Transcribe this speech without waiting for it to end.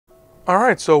All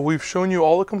right, so we've shown you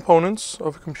all the components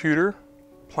of a computer,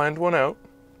 planned one out.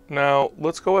 Now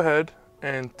let's go ahead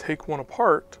and take one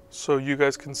apart so you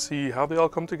guys can see how they all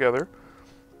come together.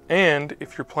 And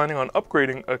if you're planning on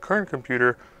upgrading a current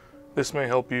computer, this may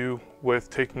help you with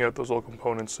taking out those old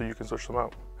components so you can switch them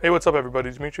out. Hey, what's up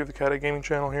everybody? Dimitri of the Caddac Gaming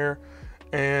channel here.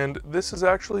 And this is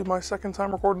actually my second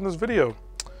time recording this video.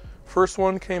 First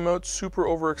one came out super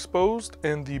overexposed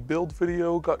and the build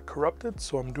video got corrupted,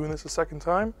 so I'm doing this a second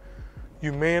time.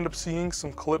 You may end up seeing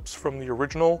some clips from the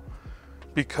original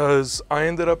because I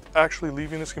ended up actually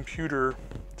leaving this computer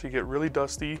to get really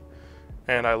dusty,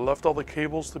 and I left all the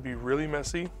cables to be really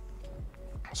messy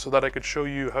so that I could show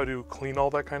you how to clean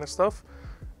all that kind of stuff.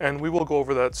 And we will go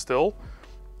over that still.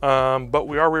 But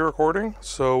we are re-recording,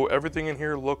 so everything in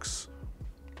here looks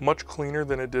much cleaner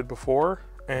than it did before,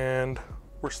 and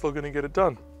we're still gonna get it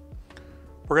done.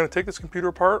 We're gonna take this computer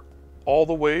apart all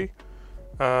the way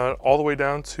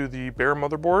down to the bare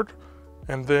motherboard,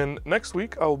 and then next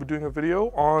week I will be doing a video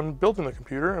on building the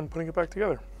computer and putting it back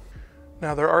together.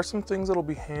 Now there are some things that'll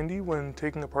be handy when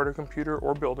taking apart a computer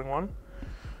or building one.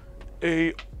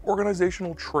 A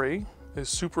organizational tray is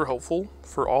super helpful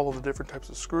for all of the different types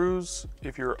of screws.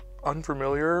 If you're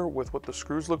unfamiliar with what the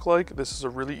screws look like, this is a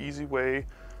really easy way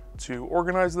to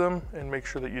organize them and make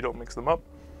sure that you don't mix them up.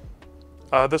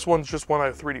 This one's just one I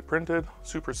 3D printed,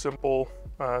 super simple.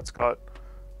 It's got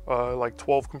like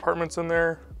 12 compartments in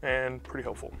there and pretty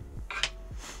helpful.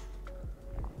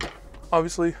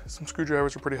 Obviously, some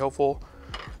screwdrivers are pretty helpful.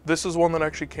 This is one that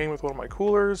actually came with one of my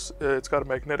coolers. It's got a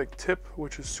magnetic tip,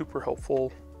 which is super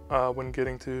helpful when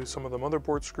getting to some of the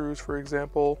motherboard screws, for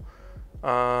example.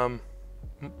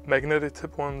 Magnetic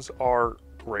tip ones are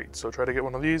great, so try to get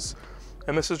one of these.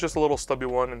 And this is just a little stubby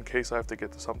one in case I have to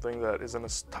get to something that is in a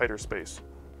tighter space.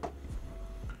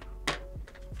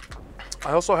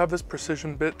 I also have this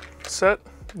precision bit set.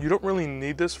 You don't really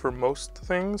need this for most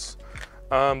things.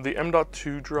 The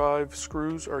M.2 drive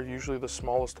screws are usually the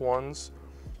smallest ones,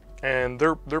 and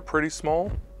they're pretty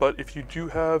small, but if you do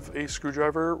have a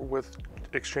screwdriver with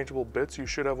exchangeable bits, you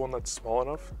should have one that's small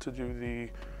enough to do the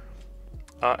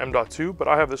M.2, but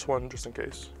I have this one just in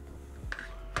case.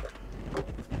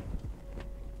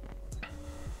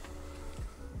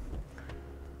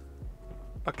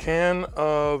 A can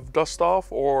of dust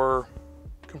off or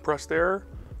compressed air,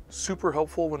 super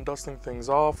helpful when dusting things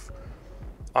off.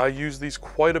 I use these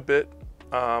quite a bit.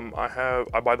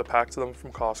 I buy the packs of them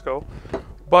from Costco,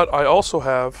 but I also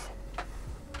have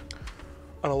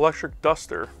an electric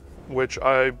duster, which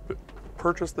I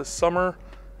purchased this summer.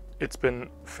 It's been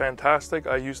fantastic.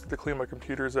 I use it to clean my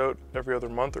computers out every other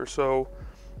month or so,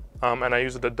 and I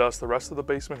use it to dust the rest of the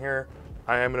basement here.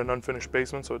 I am in an unfinished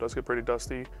basement, so it does get pretty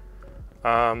dusty.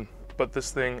 But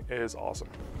this thing is awesome.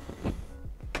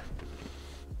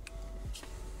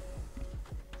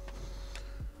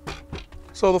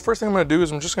 So the first thing I'm going to do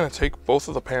is I'm just going to take both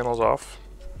of the panels off,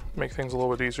 make things a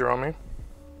little bit easier on me.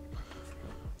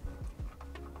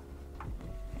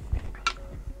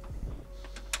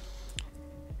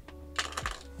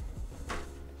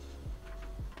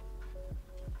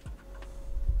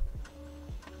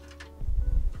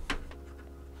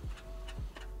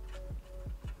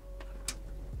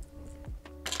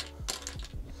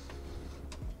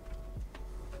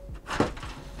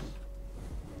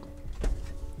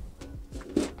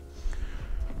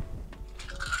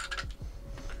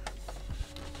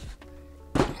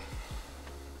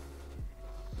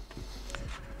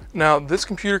 Now this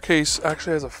computer case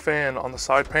actually has a fan on the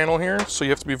side panel here, so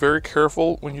you have to be very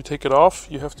careful when you take it off.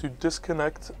 You have to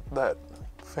disconnect that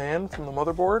fan from the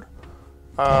motherboard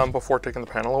before taking the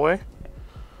panel away.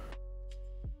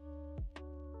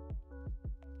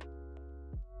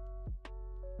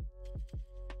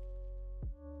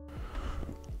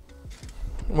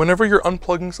 Whenever you're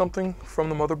unplugging something from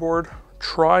the motherboard,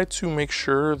 try to make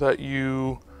sure that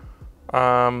you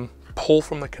pull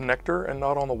from the connector and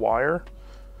not on the wire.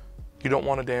 You don't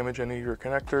want to damage any of your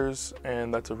connectors,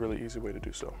 and that's a really easy way to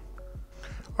do so.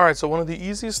 All right, so one of the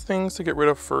easiest things to get rid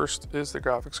of first is the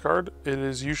graphics card. It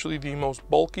is usually the most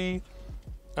bulky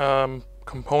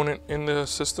component in the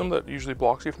system that usually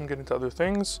blocks you from getting to other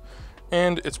things,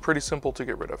 and it's pretty simple to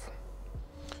get rid of.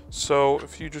 So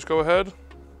if you just go ahead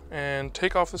and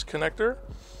take off this connector,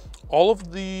 all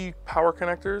of the power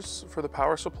connectors for the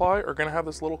power supply are going to have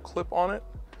this little clip on it.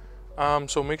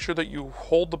 So make sure that you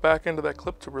hold the back end of that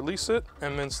clip to release it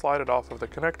and then slide it off of the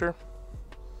connector.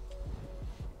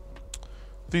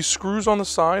 These screws on the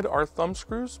side are thumb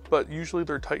screws, but usually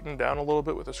they're tightened down a little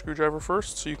bit with a screwdriver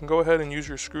first. So you can go ahead and use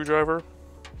your screwdriver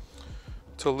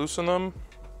to loosen them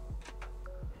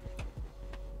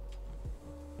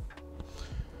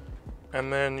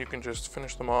and then you can just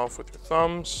finish them off with your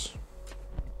thumbs.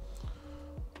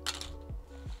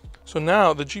 So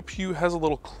now the GPU has a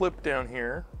little clip down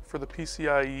here for the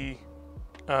PCIe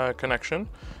connection.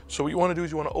 So what you want to do is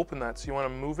you want to open that. So you want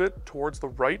to move it towards the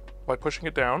right by pushing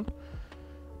it down.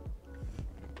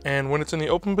 And when it's in the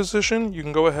open position, you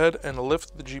can go ahead and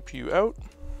lift the GPU out.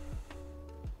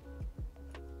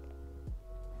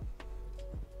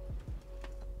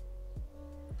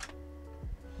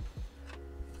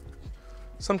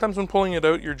 Sometimes when pulling it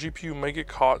out, your GPU may get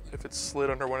caught if it's slid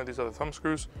under one of these other thumb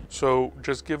screws. So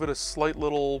just give it a slight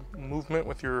little movement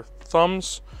with your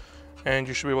thumbs and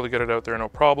you should be able to get it out there, no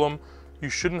problem. You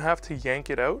shouldn't have to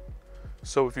yank it out.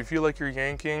 So if you feel like you're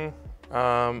yanking,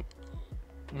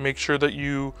 make sure that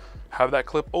you have that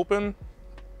clip open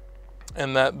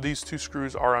and that these two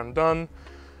screws are undone.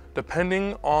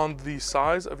 Depending on the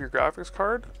size of your graphics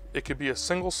card, it could be a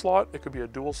single slot, it could be a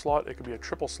dual slot, it could be a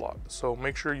triple slot. So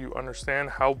make sure you understand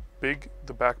how big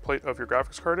the back plate of your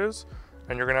graphics card is,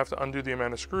 and you're gonna have to undo the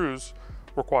amount of screws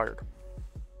required.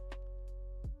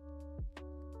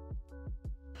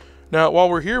 Now, while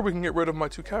we're here, we can get rid of my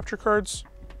two capture cards.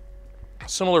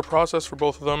 Similar process for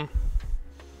both of them.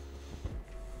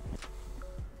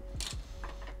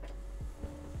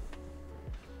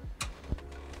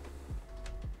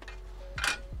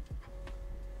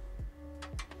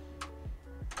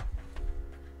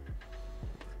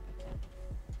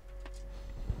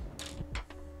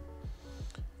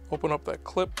 Open up that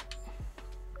clip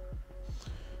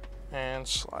and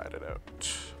slide it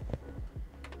out.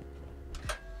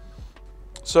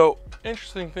 So,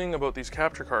 interesting thing about these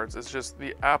capture cards is just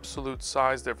the absolute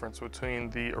size difference between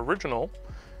the original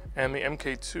and the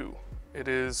MK2. It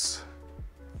is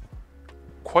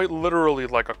quite literally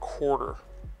like a quarter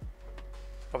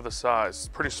of the size. It's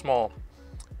pretty small.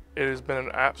 It has been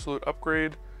an absolute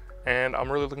upgrade, and I'm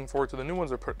really looking forward to the new ones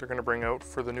they're going to bring out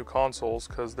for the new consoles,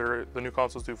 because the new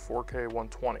consoles do 4K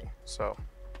 120, so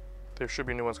there should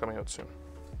be new ones coming out soon.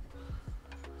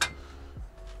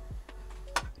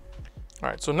 All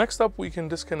right, so next up we can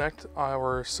disconnect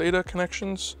our SATA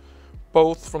connections,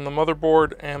 both from the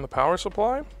motherboard and the power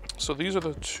supply. So these are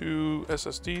the two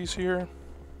SSDs here.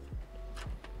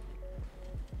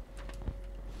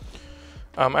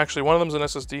 Actually, one of them is an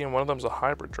SSD and one of them is a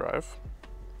hybrid drive.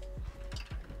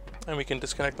 And we can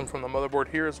disconnect them from the motherboard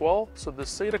here as well. So the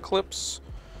SATA clips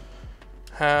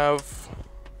have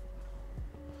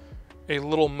a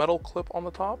little metal clip on the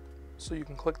top, so you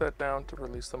can click that down to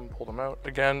release them and pull them out.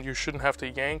 Again, you shouldn't have to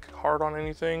yank hard on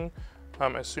anything.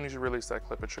 As soon as you release that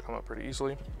clip, it should come out pretty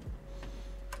easily.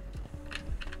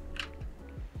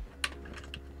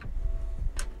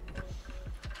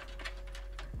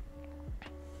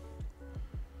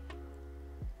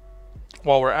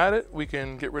 While we're at it, we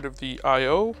can get rid of the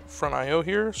I/O, front I/O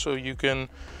here. So you can,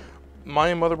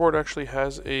 my motherboard actually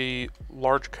has a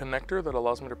large connector that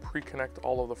allows me to pre-connect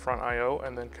all of the front I/O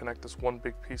and then connect this one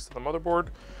big piece to the motherboard.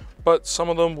 But some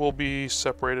of them will be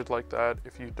separated like that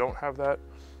if you don't have that.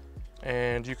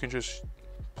 And you can just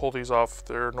pull these off,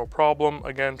 they're no problem.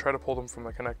 Again, try to pull them from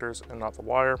the connectors and not the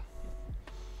wire.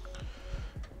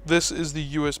 This is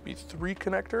the USB 3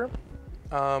 connector.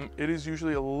 It is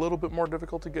usually a little bit more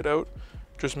difficult to get out.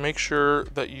 Just make sure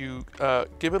that you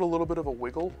give it a little bit of a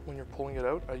wiggle when you're pulling it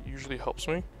out. It usually helps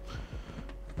me.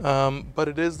 But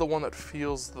it is the one that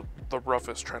feels the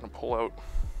roughest trying to pull out.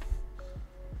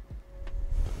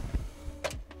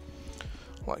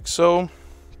 Like so.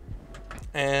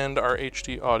 And our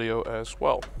HD audio as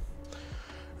well.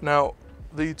 Now,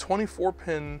 the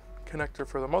 24-pin connector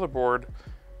for the motherboard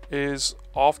is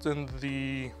often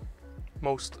the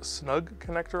most snug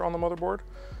connector on the motherboard.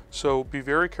 So be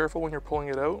very careful when you're pulling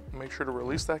it out. Make sure to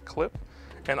release that clip.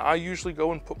 And I usually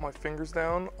go and put my fingers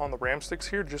down on the RAM sticks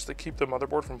here just to keep the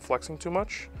motherboard from flexing too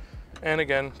much. And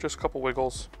again, just a couple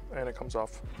wiggles and it comes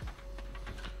off.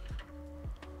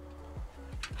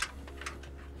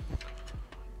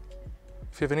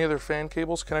 If you have any other fan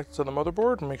cables connected to the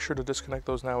motherboard, make sure to disconnect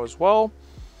those now as well.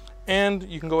 And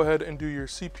you can go ahead and do your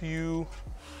CPU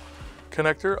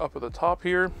connector up at the top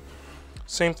here.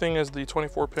 Same thing as the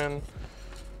 24-pin.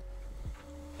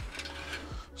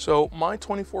 So my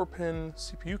 24-pin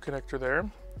CPU connector there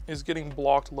is getting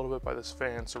blocked a little bit by this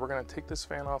fan. So we're going to take this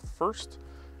fan off first,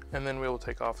 and then we will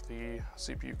take off the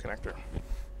CPU connector.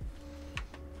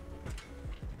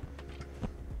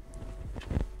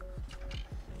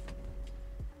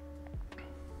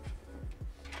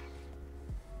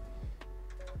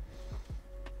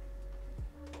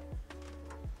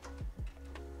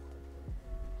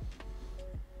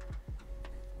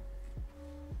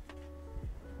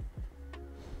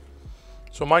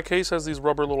 So my case has these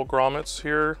rubber little grommets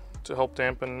here to help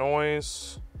dampen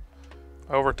noise.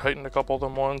 I over tightened a couple of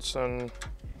them once and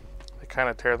they kind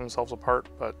of tear themselves apart,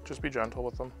 but just be gentle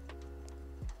with them.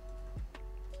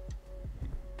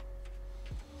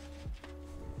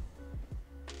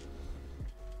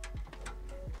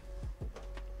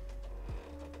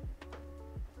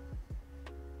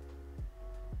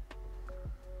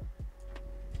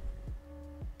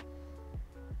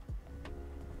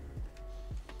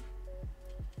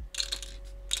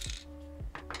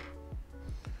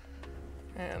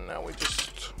 And now we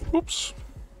just, oops,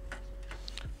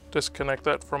 disconnect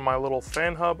that from my little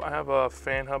fan hub. I have a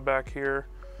fan hub back here.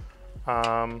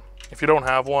 If you don't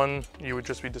have one, you would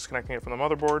just be disconnecting it from the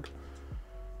motherboard.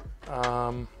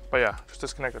 But yeah, just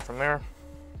disconnect it from there.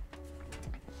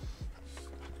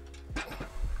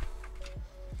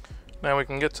 Now we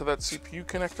can get to that CPU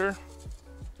connector.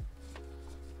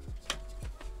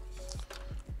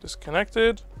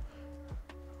 Disconnected.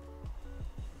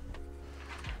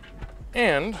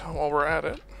 And while we're at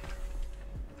it,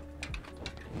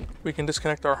 we can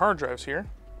disconnect our hard drives here.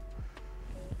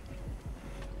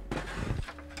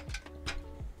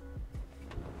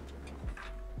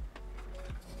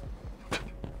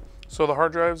 So the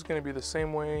hard drive is going to be the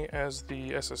same way as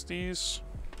the SSDs.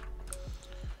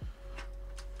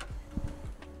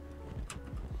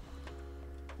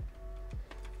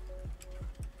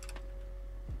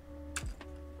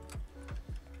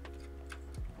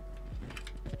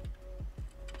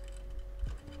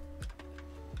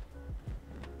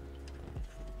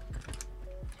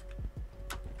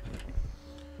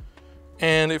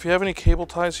 And if you have any cable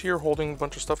ties here holding a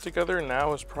bunch of stuff together,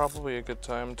 now is probably a good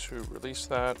time to release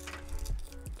that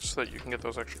so that you can get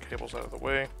those extra cables out of the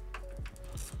way.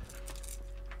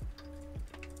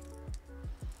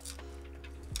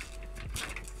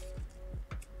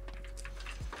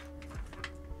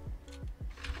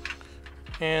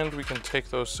 And we can take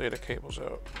those SATA cables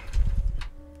out.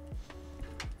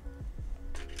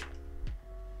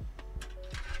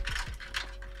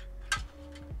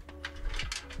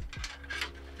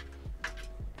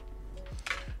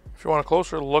 If you want a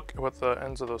closer look at what the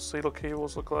ends of those SATA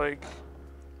cables look like,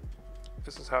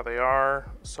 this is how they are.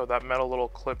 So that metal little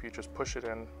clip, you just push it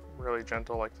in really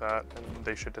gentle like that, and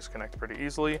they should disconnect pretty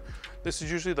easily. This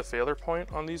is usually the failure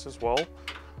point on these as well.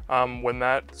 When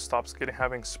that stops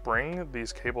having spring,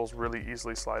 these cables really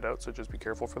easily slide out, so just be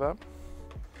careful for that.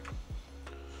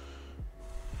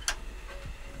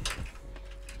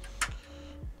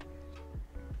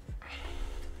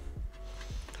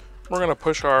 We're going to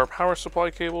push our power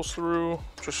supply cables through,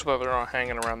 just so that they're not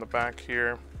hanging around the back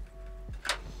here.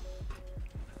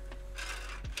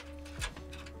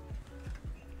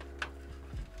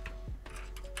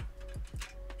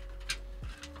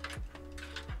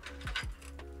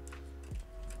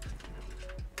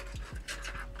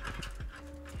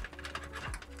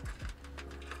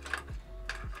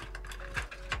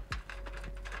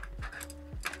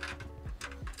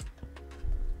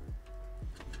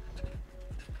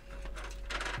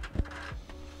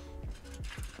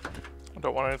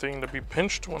 Don't want anything to be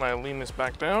pinched when I lean this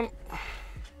back down.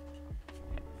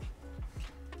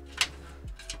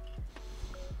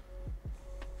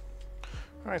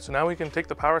 All right, so now we can take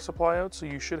the power supply out. So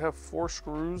you should have 4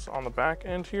 screws on the back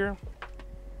end here.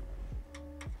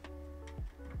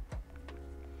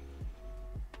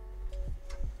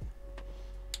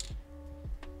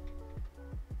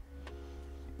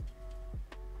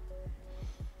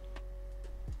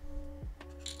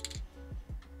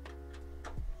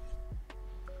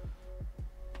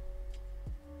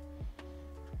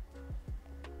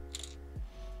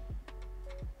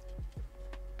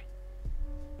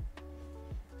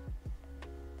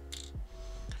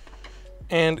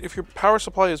 And if your power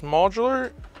supply is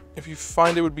modular, if you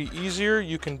find it would be easier,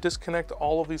 you can disconnect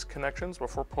all of these connections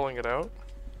before pulling it out.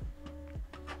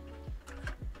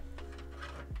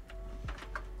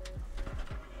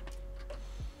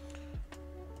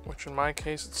 Which in my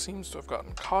case, it seems to have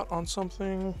gotten caught on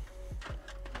something.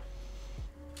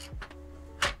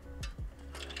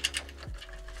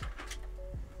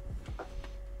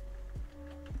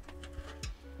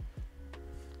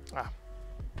 Ah.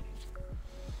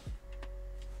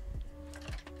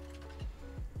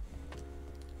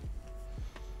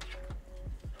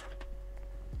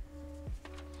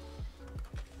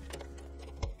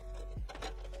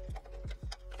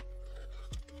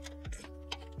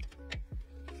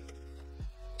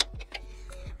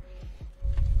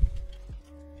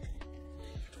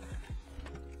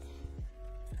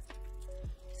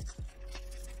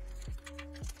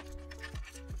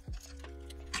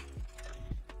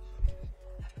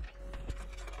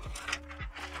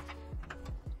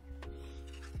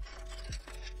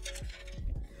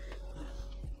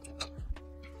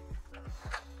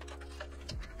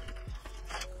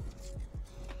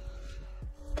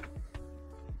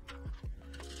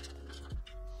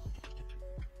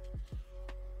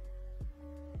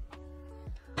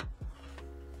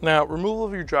 Now, removal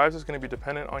of your drives is going to be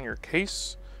dependent on your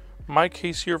case. My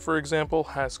case here, for example,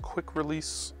 has quick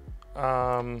release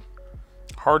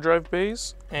hard drive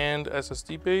bays and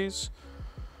SSD bays.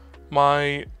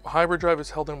 My hybrid drive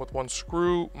is held in with one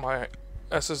screw. My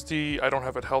SSD, I don't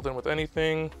have it held in with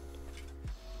anything.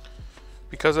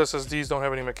 Because SSDs don't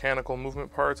have any mechanical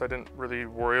movement parts, I didn't really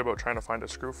worry about trying to find a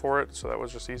screw for it, so that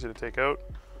was just easy to take out.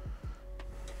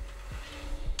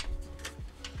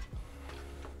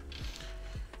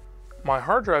 My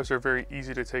hard drives are very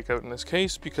easy to take out in this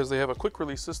case because they have a quick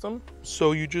release system.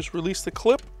 So you just release the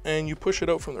clip and you push it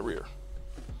out from the rear.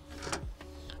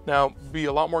 Now, be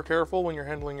a lot more careful when you're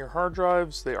handling your hard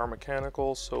drives. They are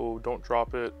mechanical, so don't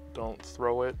drop it, don't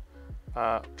throw it,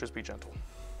 just be gentle.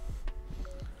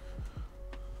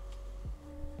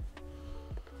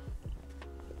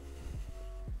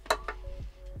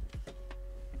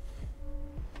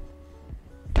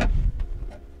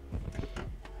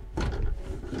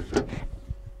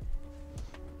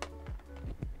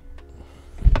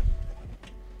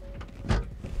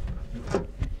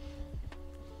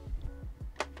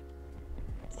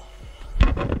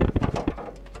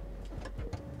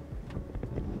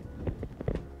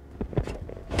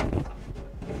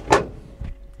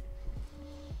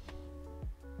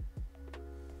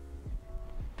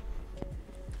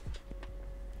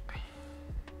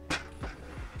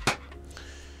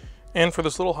 And for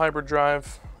this little hybrid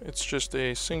drive, it's just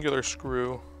a singular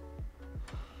screw.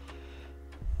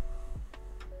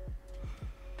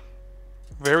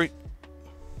 Very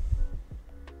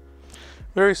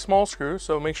small screw,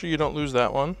 so make sure you don't lose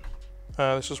that one.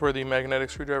 This is where the magnetic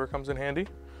screwdriver comes in handy.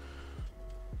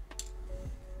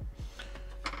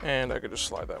 And I could just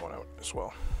slide that one out as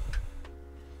well.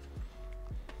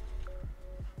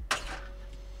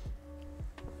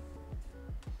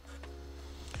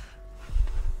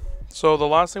 So the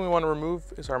last thing we want to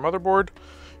remove is our motherboard.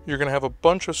 You're going to have a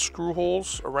bunch of screw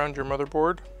holes around your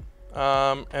motherboard,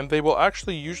 and they will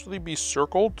actually usually be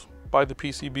circled by the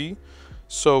PCB.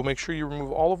 So make sure you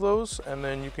remove all of those, and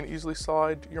then you can easily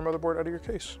slide your motherboard out of your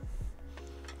case.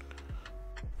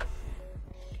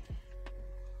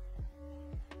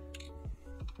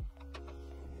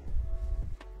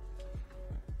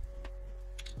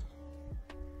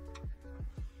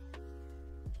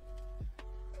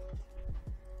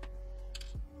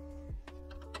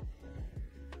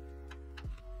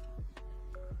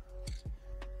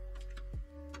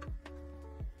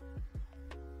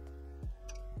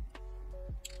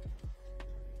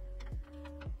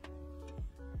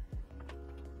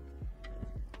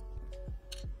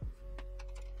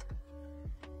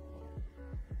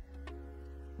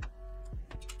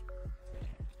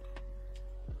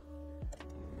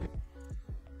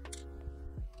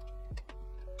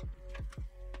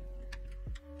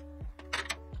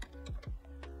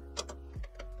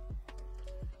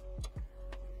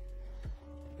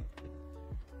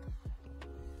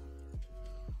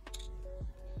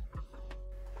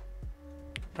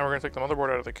 Now we're going to take the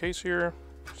motherboard out of the case here.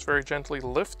 Just very gently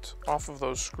lift off of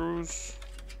those screws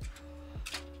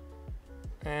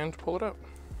and pull it out.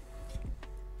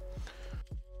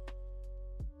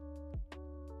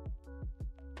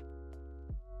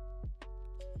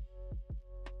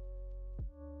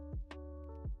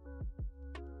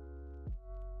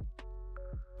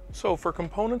 So for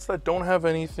components that don't have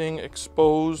anything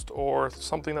exposed or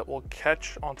something that will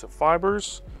catch onto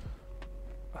fibers,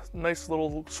 a nice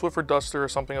little Swiffer duster or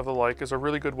something of the like is a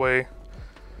really good way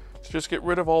to just get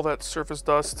rid of all that surface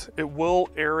dust. It will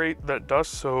aerate that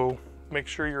dust, so make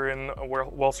sure you're in a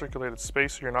well circulated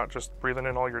space so you're not just breathing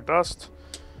in all your dust.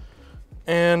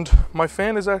 And my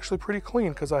fan is actually pretty clean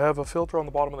because I have a filter on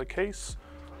the bottom of the case,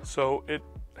 so it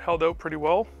held out pretty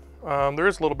well. There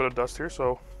is a little bit of dust here,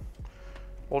 so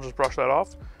we'll just brush that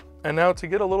off. And now to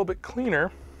get a little bit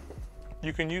cleaner,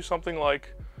 you can use something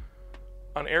like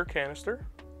an air canister.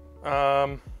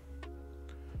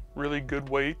 Really good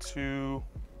way to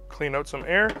clean out some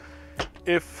air.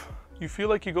 If you feel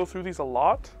like you go through these a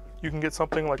lot, you can get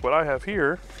something like what I have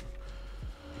here.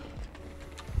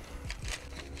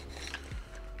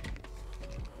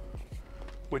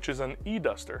 Which is an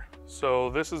e-duster.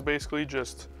 So this is basically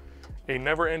just a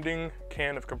never-ending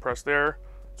can of compressed air.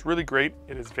 It's really great.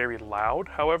 It is very loud,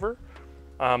 however,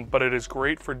 but it is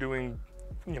great for doing,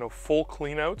 full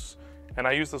cleanouts. And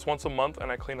I use this once a month,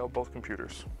 and I clean out both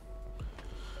computers.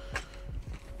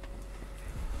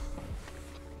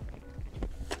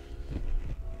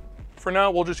 For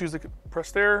now, we'll just use the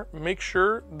compressed air. Make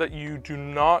sure that you do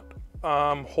not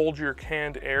hold your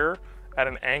canned air at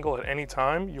an angle at any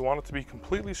time. You want it to be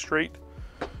completely straight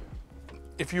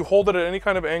If you hold it at any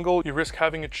kind of angle, you risk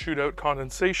having it shoot out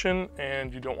condensation,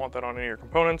 and you don't want that on any of your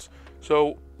components.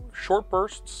 So short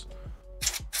bursts.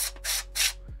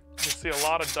 You can see a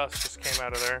lot of dust just came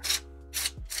out of there.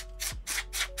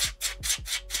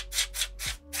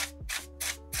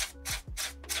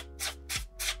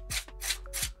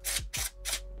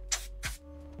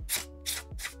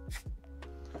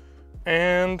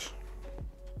 And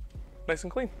nice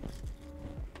and clean.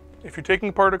 If you're taking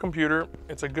apart a computer,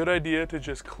 it's a good idea to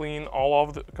just clean all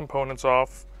of the components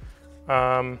off.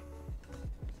 You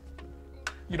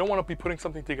don't want to be putting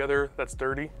something together that's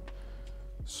dirty.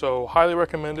 So highly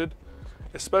recommended,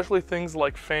 especially things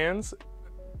like fans,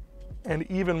 and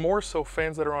even more so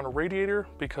fans that are on a radiator,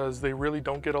 because they really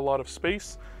don't get a lot of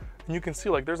space. And you can see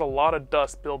like there's a lot of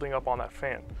dust building up on that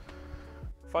fan.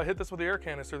 If I hit this with the air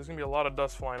canister, there's gonna be a lot of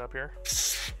dust flying up here.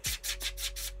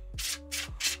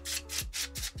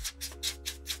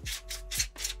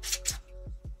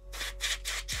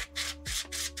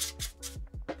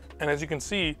 And as you can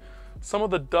see, some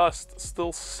of the dust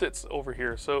still sits over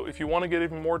here. So if you want to get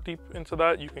even more deep into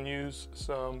that, you can use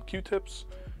some Q-tips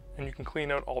and you can clean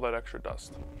out all that extra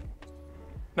dust.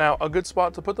 Now, a good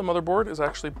spot to put the motherboard is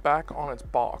actually back on its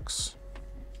box.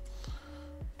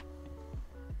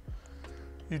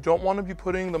 You don't want to be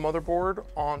putting the motherboard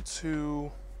onto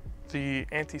the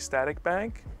anti-static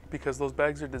bag, because those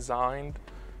bags are designed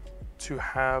to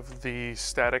have the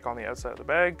static on the outside of the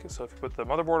bag. So if you put the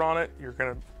motherboard on it, you're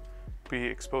going to be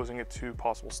exposing it to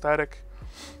possible static.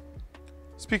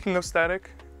 Speaking of static,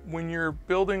 when you're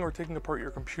building or taking apart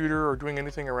your computer or doing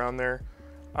anything around there,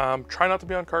 try not to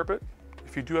be on carpet.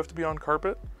 If you do have to be on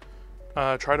carpet,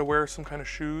 try to wear some kind of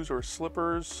shoes or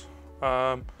slippers.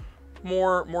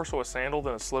 More so a sandal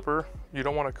than a slipper. You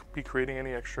don't want to be creating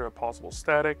any extra possible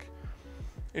static.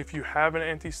 If you have an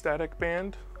anti-static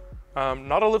band,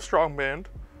 not a Livestrong band,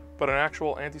 but an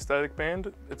actual anti-static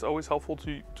band, it's always helpful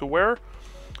to wear.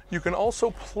 You can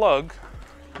also plug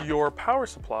your power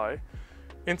supply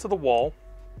into the wall,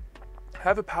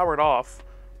 have it powered off,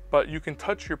 but you can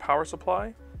touch your power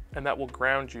supply and that will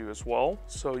ground you as well.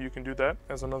 So you can do that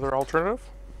as another alternative.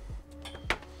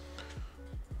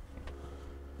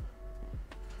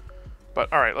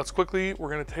 But all right, we're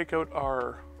gonna take out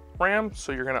our RAM.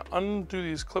 So you're gonna undo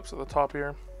these clips at the top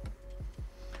here,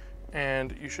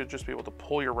 and you should just be able to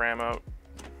pull your RAM out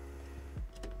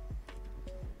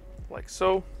like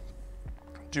so.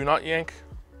 Do not yank.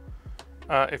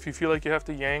 If you feel like you have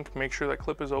to yank, make sure that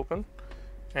clip is open,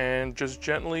 and just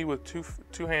gently with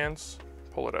two hands,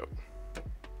 pull it out.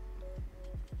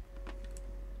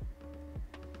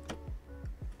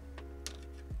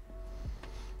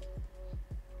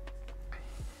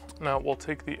 Now we'll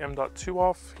take the M.2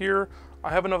 off here.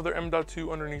 I have another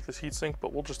M.2 underneath this heatsink,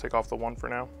 but we'll just take off the one for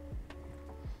now.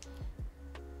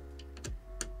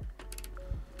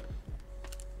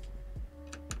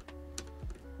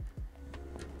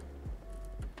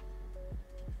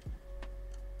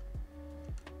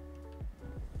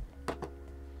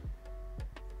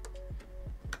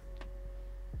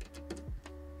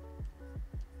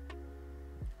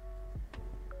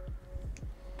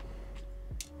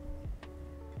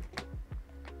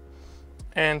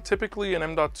 And typically an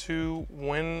M.2,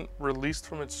 when released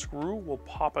from its screw, will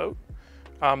pop out.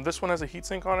 This one has a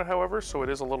heatsink on it, however, so it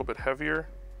is a little bit heavier,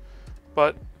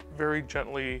 but very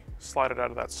gently slide it out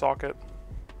of that socket.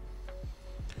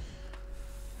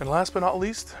 And last but not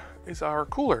least is our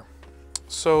cooler.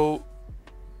 So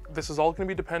this is all going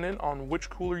to be dependent on which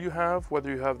cooler you have, whether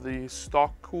you have the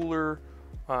stock cooler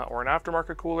or an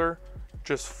aftermarket cooler.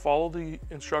 Just follow the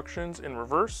instructions in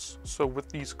reverse. So with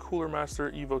these Cooler Master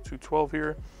Evo 212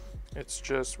 here, it's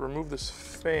just remove this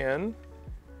fan.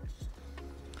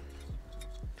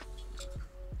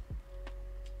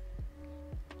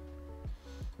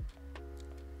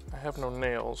 I have no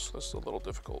nails, this is a little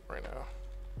difficult right now.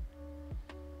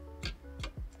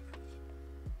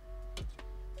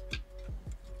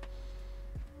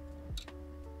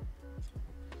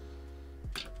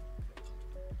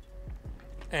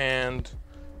 And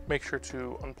make sure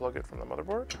to unplug it from the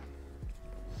motherboard.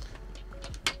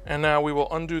 And now we will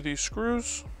undo these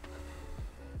screws.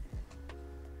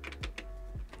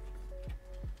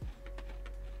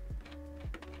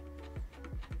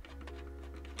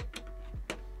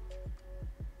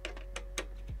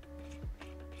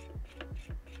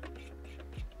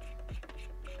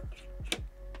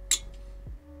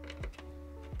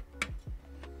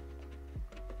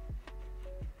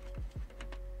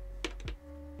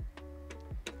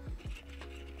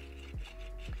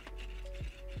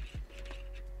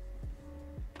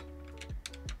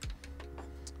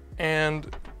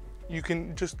 And You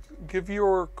can just give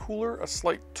your cooler a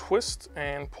slight twist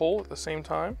and pull at the same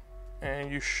time, and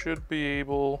you should be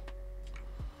able,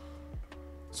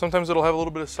 sometimes it'll have a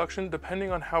little bit of suction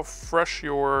depending on how fresh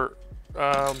your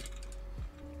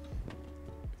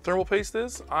thermal paste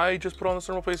is. I just put on the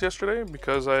thermal paste yesterday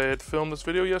because I had filmed this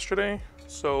video yesterday,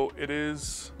 so it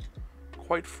is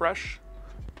quite fresh.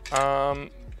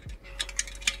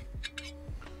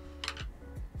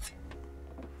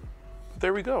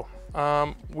 There we go.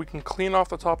 We can clean off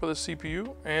the top of the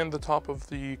CPU and the top of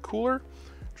the cooler.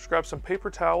 Just grab some paper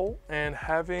towel, and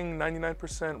having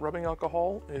 99% rubbing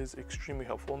alcohol is extremely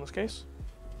helpful in this case.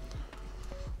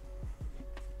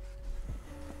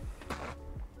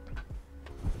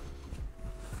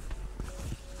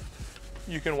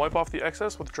 You can wipe off the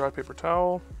excess with a dry paper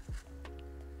towel.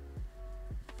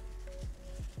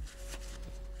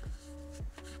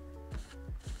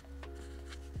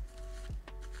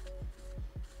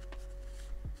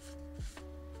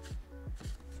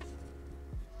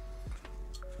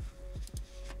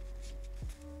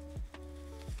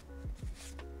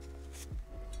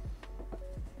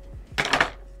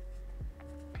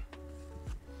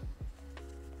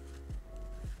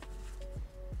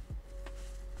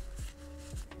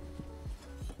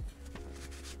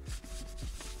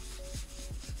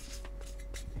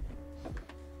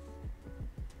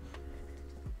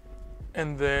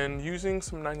 And then using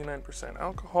some 99%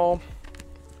 alcohol,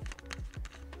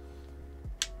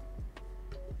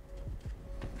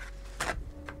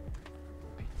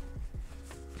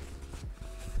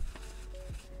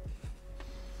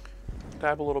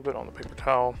 dab a little bit on the paper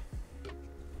towel,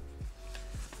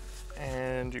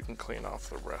 and you can clean off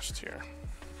the rest here.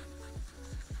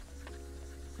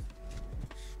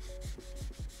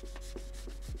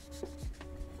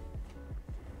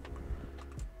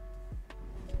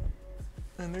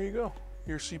 And there you go.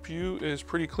 Your CPU is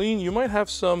pretty clean. You might have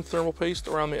some thermal paste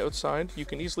around the outside. You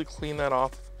can easily clean that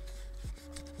off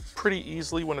pretty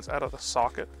easily when it's out of the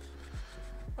socket.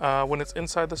 When it's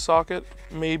inside the socket,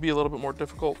 maybe a little bit more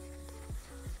difficult.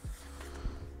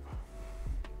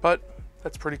 But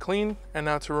that's pretty clean. And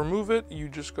now to remove it, you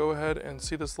just go ahead and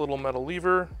see this little metal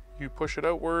lever. You push it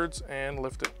outwards and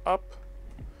lift it up,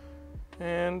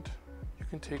 and you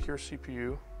can take your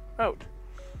CPU out.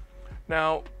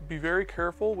 Now, be very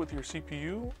careful with your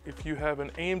CPU. If you have an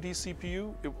AMD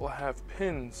CPU, it will have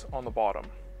pins on the bottom.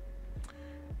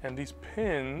 And these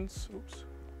pins,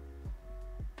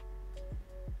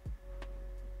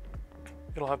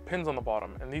 it'll have pins on the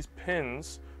bottom, and these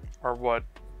pins are what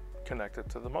connect it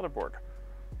to the motherboard.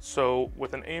 So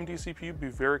with an AMD CPU, be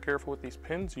very careful with these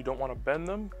pins. You don't want to bend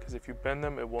them, because if you bend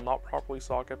them, it will not properly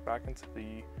socket back into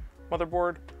the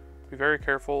motherboard. Be very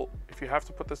careful. If you have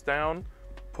to put this down,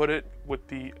 put it with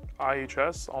the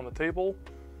IHS on the table,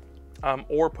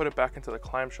 or put it back into the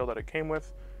clamshell that it came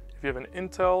with. If you have an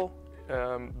Intel,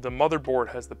 the motherboard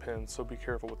has the pins, so be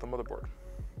careful with the motherboard.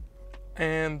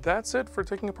 And that's it for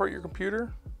taking apart your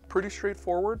computer. Pretty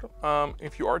straightforward.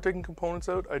 If you are taking components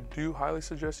out, I do highly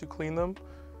suggest you clean them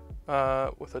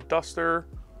with a duster,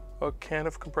 a can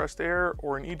of compressed air,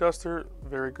 or an e-duster.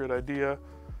 Very good idea.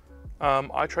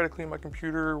 I try to clean my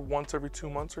computer once every 2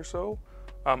 months or so.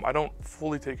 I don't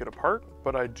fully take it apart,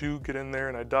 but I do get in there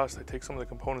and I dust. I take some of the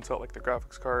components out, like the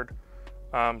graphics card,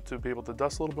 to be able to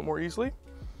dust a little bit more easily.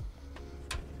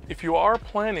 If you are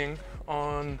planning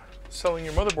on selling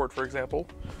your motherboard, for example,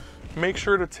 make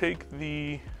sure to take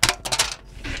the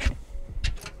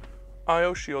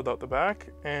I/O shield out the back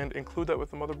and include that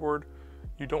with the motherboard.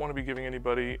 You don't want to be giving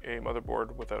anybody a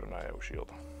motherboard without an I/O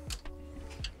shield.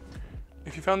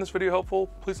 If you found this video helpful,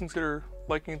 please consider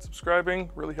liking and subscribing.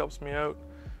 It really helps me out.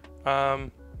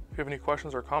 If you have any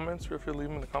questions or comments, feel free to leave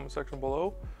them in the comment section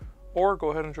below, or go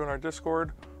ahead and join our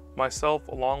Discord. Myself,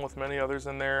 along with many others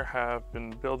in there, have been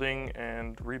building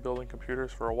and rebuilding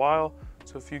computers for a while.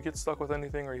 So if you get stuck with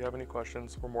anything or you have any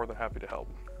questions, we're more than happy to help.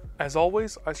 As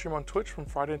always, I stream on Twitch from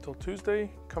Friday until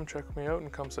Tuesday. Come check me out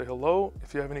and come say hello.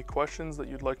 If you have any questions that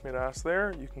you'd like me to ask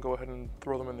there, you can go ahead and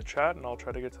throw them in the chat and I'll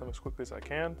try to get to them as quickly as I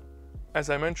can. As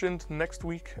I mentioned, next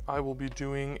week I will be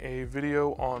doing a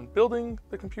video on building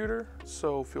the computer,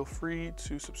 so feel free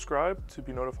to subscribe to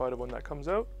be notified of when that comes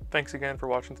out. Thanks again for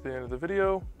watching to the end of the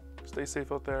video. Stay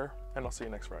safe out there, and I'll see you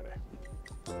next Friday.